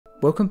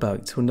Welcome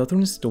back to another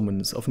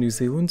instalment of New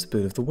Zealand's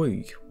Bird of the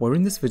Week, where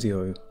in this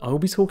video I will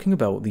be talking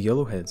about the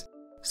Yellowhead,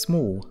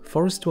 small,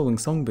 forest-dwelling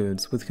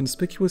songbirds with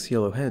conspicuous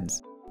yellow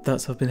heads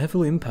that have been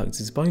heavily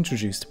impacted by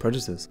introduced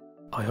predators.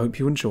 I hope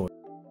you enjoy.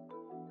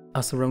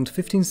 At around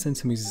 15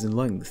 centimeters in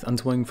length and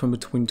weighing from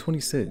between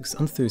 26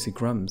 and 30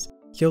 grams,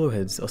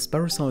 Yellowheads are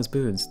sparrow-sized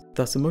birds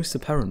that are most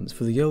apparent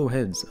for the yellow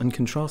heads and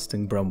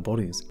contrasting brown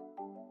bodies.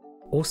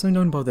 Also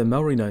known by their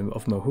Maori name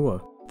of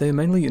mohua, they are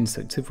mainly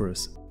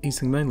insectivorous,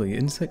 eating mainly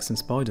insects and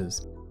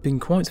spiders, being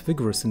quite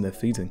vigorous in their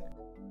feeding.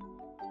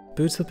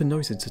 Birds have been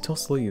noted to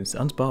toss leaves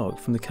and bark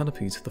from the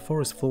canopy to the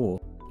forest floor,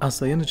 as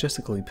they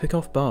energetically pick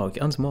off bark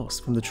and moss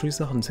from the trees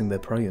they're hunting their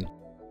prey in.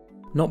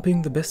 Not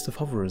being the best of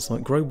hoverers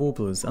like grey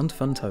warblers and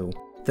fantail,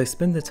 they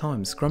spend their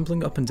time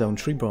scrambling up and down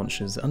tree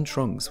branches and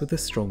trunks with their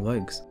strong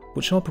legs,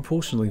 which are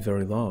proportionally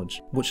very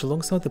large, which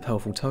alongside the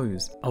powerful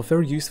toes, are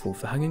very useful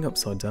for hanging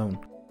upside down.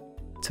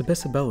 To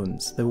better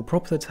balance, they will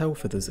prop their tail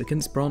feathers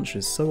against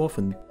branches so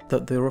often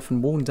that they are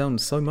often worn down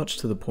so much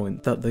to the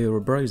point that they are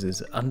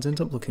abraded and end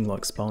up looking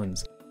like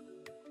spines.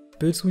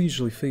 Birds will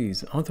usually feed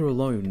either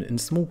alone, in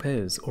small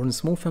pairs, or in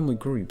small family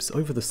groups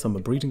over the summer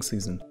breeding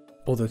season,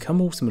 although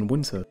come autumn and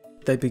winter,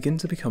 they begin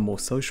to become more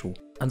social,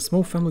 and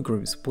small family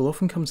groups will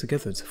often come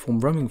together to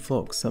form roaming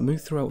flocks that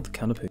move throughout the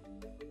canopy.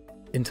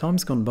 In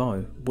times gone by,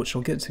 which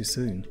I'll get to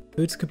soon,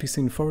 birds could be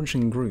seen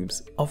foraging in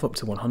groups of up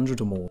to 100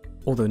 or more,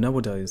 although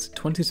nowadays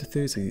 20 to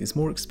 30 is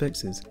more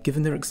expected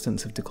given their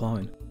extensive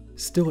decline.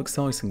 Still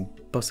exciting,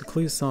 but a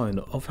clear sign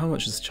of how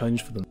much has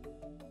changed for them.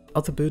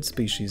 Other bird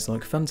species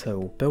like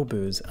fantail,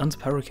 bellbirds and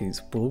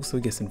parakeets will also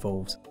get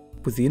involved,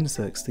 with the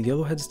insects the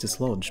yellowheads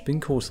dislodge being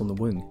caught on the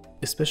wing,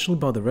 especially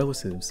by their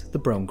relatives, the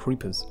brown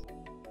creepers.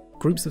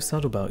 Groups of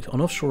saddleback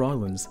on offshore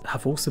islands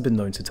have also been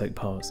known to take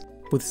part,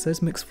 with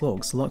said mixed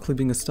flocks likely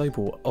being a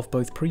staple of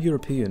both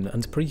pre-European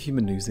and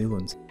pre-human New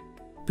Zealand.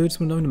 Birds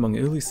were known among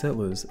early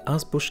settlers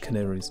as bush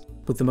canaries,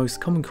 with the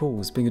most common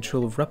calls being a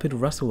trill of rapid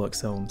rattle-like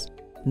sounds,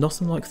 not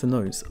unlike the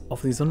notes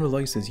of these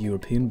unrelated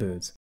European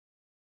birds.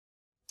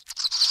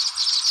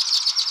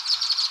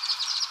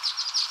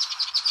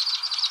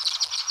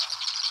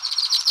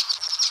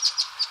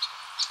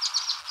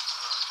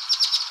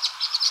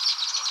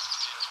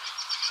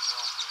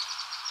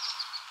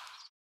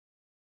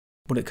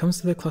 When it comes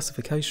to their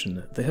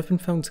classification, they have been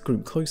found to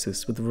group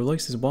closest with the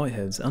related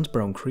whiteheads and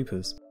brown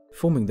creepers,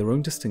 forming their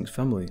own distinct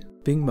family,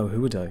 being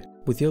Mohuidae,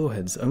 with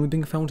yellowheads only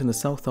being found in the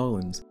South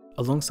Island,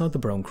 alongside the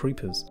brown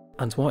creepers,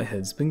 and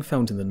whiteheads being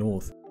found in the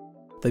north.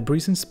 They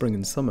breed in spring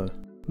and summer,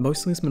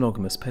 mostly as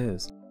monogamous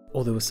pairs,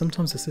 although are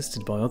sometimes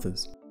assisted by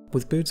others,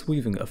 with birds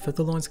weaving a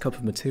feather-lined cup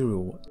of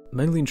material,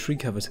 mainly in tree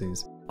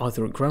cavities,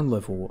 either at ground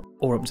level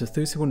or up to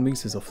 31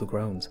 meters off the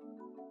ground.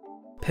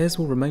 Pairs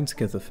will remain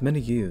together for many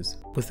years,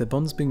 with their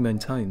bonds being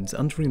maintained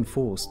and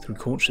reinforced through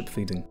courtship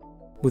feeding,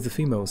 with the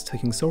females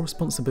taking sole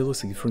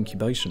responsibility for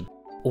incubation,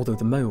 although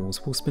the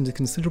males will spend a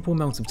considerable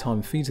amount of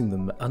time feeding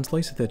them and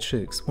later their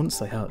chicks once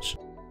they hatch.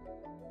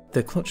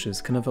 Their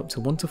clutches can have up to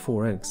 1 to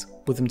 4 eggs,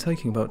 with them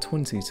taking about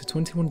 20 to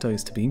 21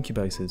 days to be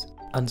incubated,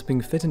 and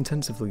being fed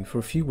intensively for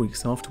a few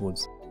weeks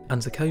afterwards,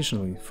 and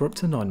occasionally for up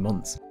to 9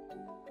 months.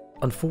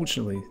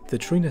 Unfortunately, their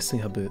tree nesting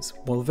habits,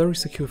 while very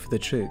secure for their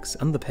chicks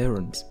and the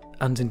parents,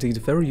 and indeed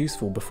very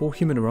useful before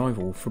human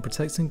arrival for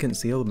protecting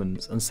against the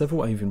elements and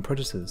several avian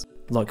predators,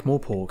 like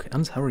moorpork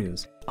and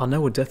harriers, are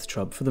now a death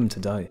trap for them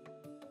today.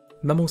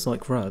 Mammals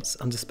like rats,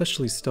 and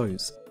especially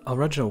stoats,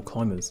 are agile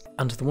climbers,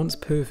 and the once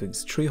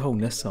perfect tree hole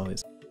nest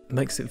size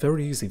makes it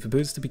very easy for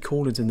birds to be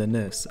cornered in their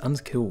nests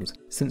and killed,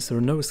 since there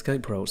are no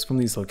escape routes from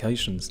these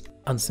locations,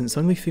 and since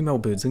only female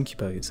birds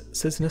incubate,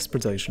 said nest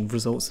predation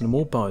results in a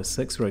more biased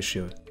sex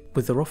ratio,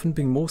 with there often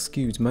being more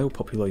skewed male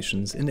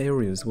populations in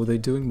areas where they're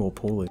doing more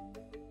poorly.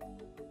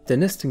 Their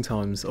nesting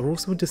times are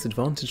also a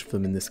disadvantage for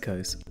them in this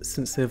case,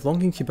 since they have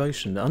long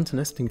incubation and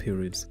nesting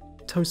periods,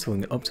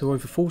 totaling up to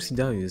over 40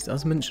 days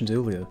as mentioned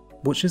earlier,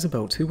 which is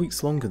about 2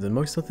 weeks longer than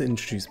most other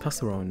introduced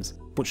passerines,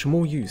 which are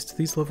more used to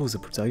these levels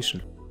of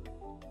predation.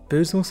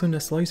 Birds also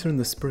nest later in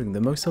the spring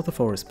than most other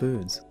forest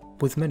birds,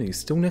 with many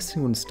still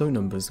nesting when stoat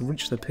numbers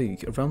reach their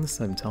peak around the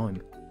same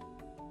time.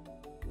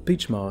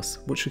 Beech marsh,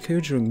 which occur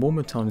during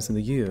warmer times in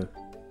the year,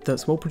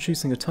 that's while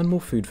producing a ton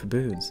more food for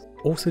birds,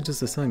 also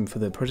does the same for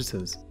their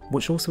predators,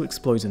 which also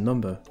explode in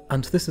number,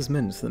 and this has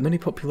meant that many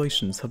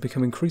populations have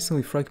become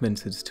increasingly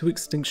fragmented to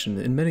extinction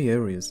in many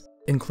areas,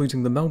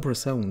 including the Marlborough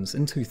Sounds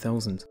in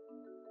 2000.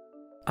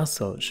 As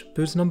such,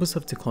 bird numbers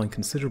have declined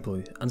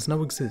considerably and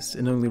now exist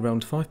in only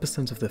around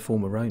 5% of their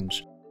former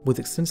range, with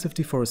extensive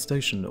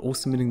deforestation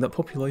also meaning that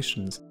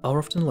populations are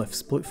often left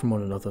split from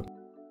one another.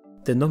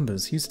 Their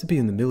numbers used to be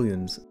in the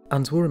millions,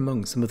 and were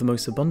among some of the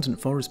most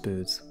abundant forest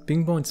birds,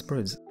 being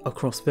widespread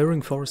across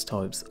varying forest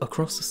types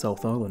across the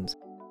South Island.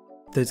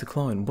 Their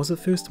decline was at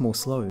first more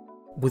slow,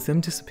 with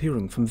them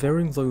disappearing from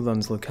varying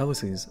lowlands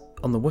localities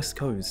on the west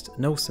coast,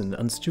 Nelson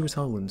and Stewart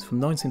Islands from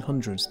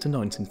 1900 to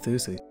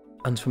 1930,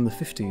 and from the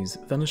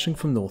 50s vanishing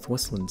from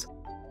Northwestland.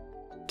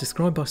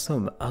 Described by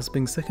some as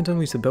being second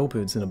only to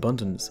bellbirds in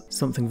abundance,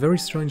 something very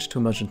strange to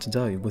imagine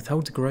today with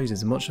how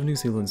degraded much of New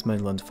Zealand's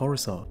mainland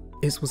forests are,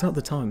 It was at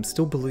the time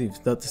still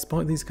believed that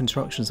despite these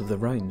contractions of their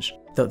range,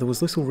 that there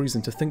was little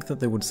reason to think that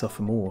they would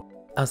suffer more,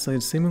 as they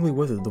had seemingly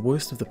weathered the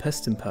worst of the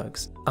pest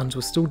impacts and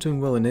were still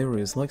doing well in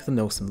areas like the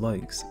Nelson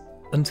Lakes,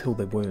 until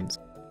they weren't.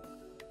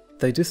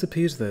 They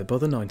disappeared there by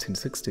the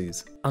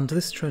 1960s, and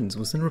this trend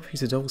was then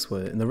repeated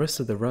elsewhere in the rest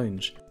of their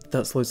range.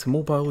 That led some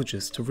more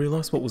biologists to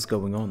realise what was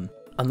going on,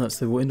 and that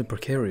they were in a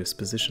precarious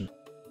position.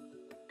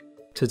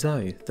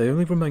 Today, they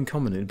only remain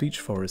common in beech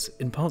forests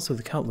in parts of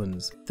the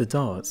Catlins, the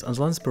Dart and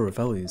Landsborough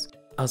valleys,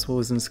 as well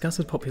as in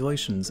scattered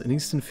populations in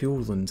eastern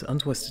Fiordland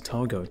and West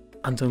Otago,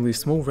 and only a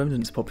small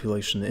remnant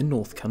population in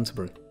North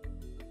Canterbury.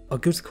 A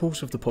good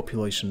quarter of the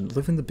population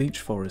live in the beech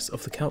forests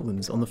of the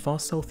Catlins on the far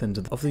south end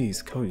of the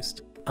east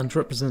coast, and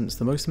represents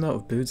the most amount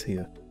of birds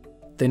here.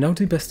 They now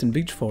do best in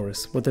beech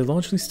forests where they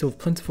largely still have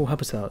plentiful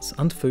habitats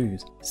and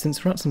food,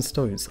 since rats and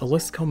stoats are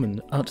less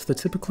common at the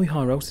typically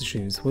higher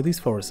altitudes where these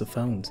forests are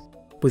found,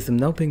 with them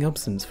now being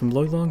absent from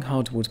low-lying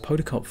hardwood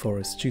podocarp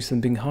forests due to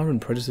them being higher in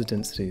predator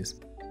densities.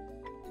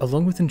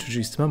 Along with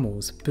introduced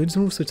mammals, birds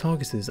are also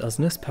targeted as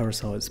nest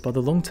parasites by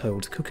the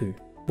long-tailed cuckoo,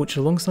 which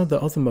alongside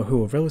their other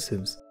mohua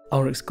relatives,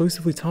 are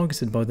exclusively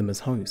targeted by them as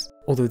hosts,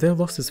 although their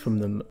losses from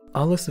them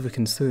are less of a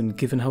concern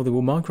given how they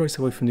will migrate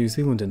away from New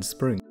Zealand in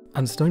spring,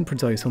 and don't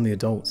predate on the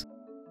adults.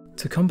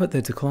 To combat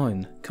their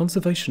decline,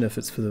 conservation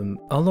efforts for them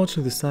are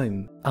largely the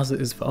same as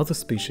it is for other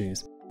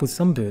species, with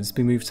some birds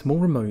being moved to more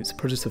remote,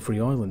 predator-free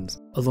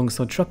islands,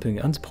 alongside trapping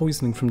and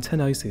poisoning from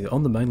 1080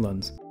 on the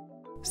mainland.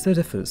 Said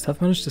efforts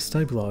have managed to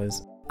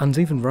stabilise and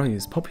even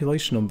raise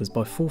population numbers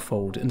by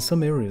fourfold in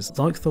some areas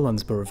like the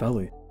Landsborough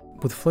Valley,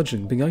 with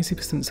fledgling being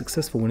 80%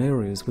 successful in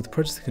areas with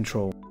predator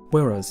control,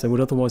 whereas they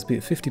would otherwise be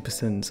at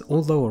 50%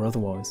 or lower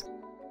otherwise.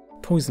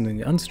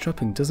 Poisoning and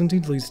trapping does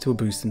indeed lead to a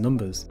boost in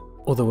numbers,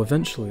 although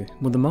eventually,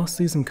 when the mast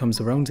season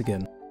comes around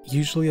again,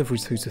 usually every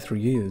 2 to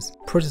 3 years,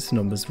 predator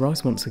numbers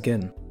rise once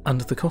again,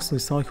 and the costly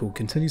cycle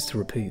continues to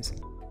repeat.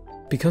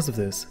 Because of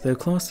this, they are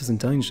classed as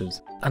endangered,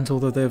 and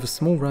although they have a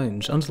small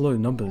range and low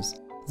numbers,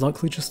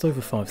 likely just over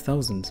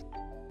 5,000,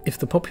 if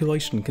the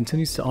population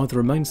continues to either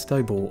remain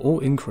stable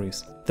or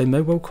increase, they may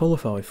well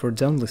qualify for a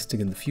downlisting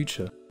in the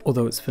future,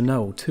 although it's for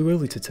now too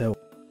early to tell.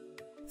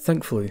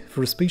 Thankfully,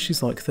 for a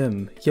species like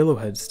them,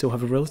 yellowheads still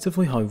have a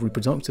relatively high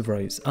reproductive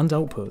rate and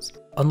output,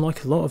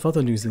 unlike a lot of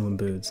other New Zealand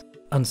birds,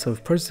 and so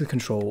if predator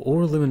control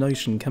or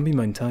elimination can be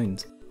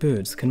maintained,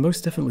 birds can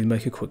most definitely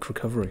make a quick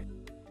recovery.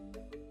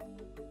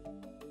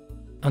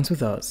 And with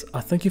that, I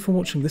thank you for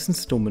watching this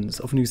instalment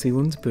of New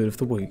Zealand's Bird of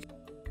the Week.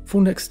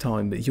 For next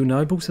time, you're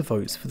now able to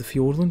vote for the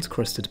Fiordland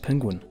crested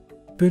penguin,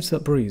 birds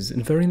that breed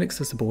in very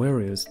inaccessible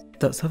areas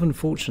that have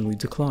unfortunately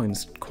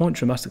declined quite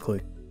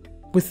dramatically.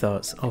 With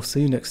that, I'll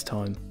see you next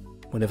time,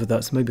 whenever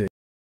that may be.